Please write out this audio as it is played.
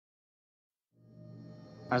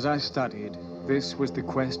As I studied, this was the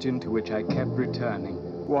question to which I kept returning.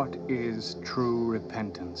 What is true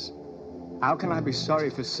repentance? How can I be sorry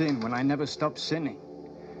for sin when I never stop sinning?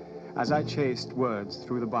 As I chased words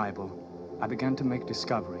through the Bible, I began to make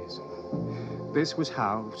discoveries. This was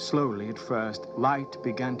how, slowly at first, light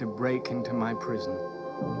began to break into my prison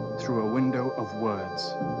through a window of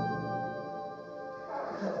words.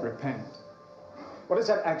 Repent. What does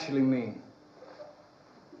that actually mean?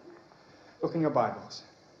 Look in your Bibles.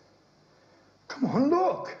 Come on,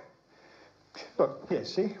 look. Look, here,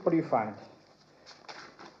 see? What do you find?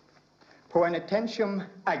 Poenitentium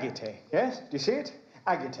agite, yes? Do you see it?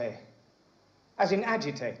 Agite. As in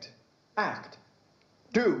agitate, act,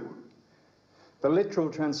 do. The literal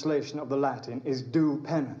translation of the Latin is do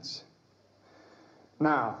penance.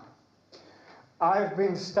 Now, I've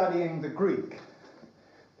been studying the Greek,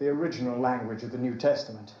 the original language of the New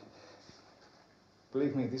Testament.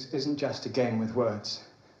 Believe me, this isn't just a game with words.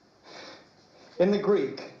 In the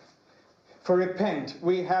Greek, for repent,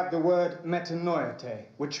 we have the word metanoete,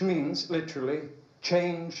 which means, literally,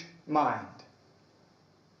 change mind.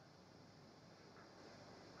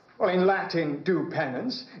 Well, in Latin, do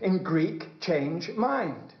penance. In Greek, change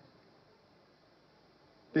mind.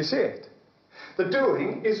 Do you see it? The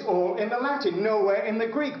doing is all in the Latin, nowhere in the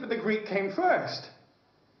Greek, but the Greek came first.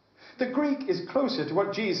 The Greek is closer to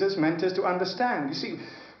what Jesus meant us to understand. You see,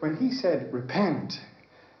 when he said repent,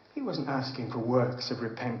 he wasn't asking for works of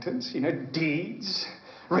repentance, deeds,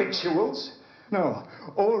 rituals. No,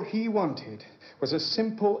 all he wanted was a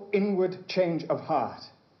simple inward change of heart.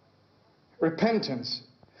 Repentance,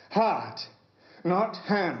 heart, not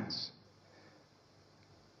hands.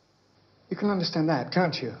 You can understand that,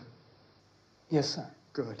 can't you? Yes, sir.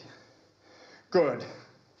 Good. Good.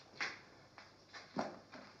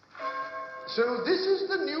 So this is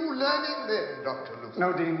the new learning then, Dr. Luther?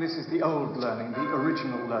 No, Dean, this is the old learning, the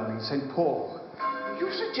original learning, St. Paul.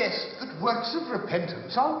 You suggest that works of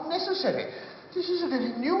repentance are necessary. This is a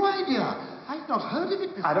very new idea. I've not heard of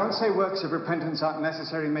it before. I don't say works of repentance aren't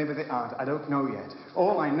necessary. Maybe they aren't. I don't know yet.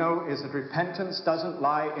 All I know is that repentance doesn't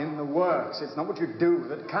lie in the works. It's not what you do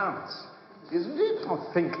that counts. Isn't it?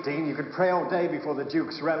 Oh, think, Dean. You could pray all day before the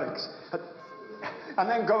Duke's relics. And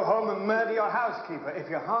then go home and murder your housekeeper. If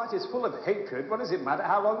your heart is full of hatred, what does it matter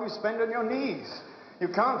how long you spend on your knees? You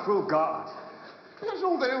can't fool God. That's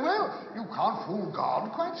all very well. You can't fool God,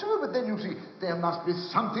 quite so. But then, you see, there must be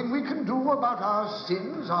something we can do about our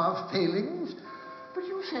sins, our failings. But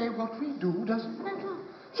you say what we do doesn't matter.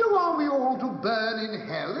 So are we all to burn in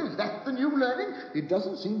hell? Is that the new learning? It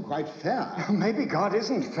doesn't seem quite fair. Maybe God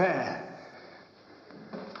isn't fair.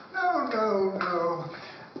 No.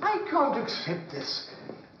 I can't accept this.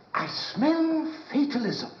 I smell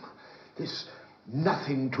fatalism. This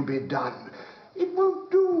nothing to be done. It won't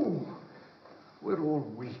do. We're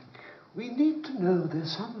all weak. We need to know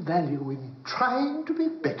there's some value in trying to be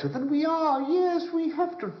better than we are. Yes, we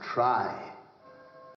have to try.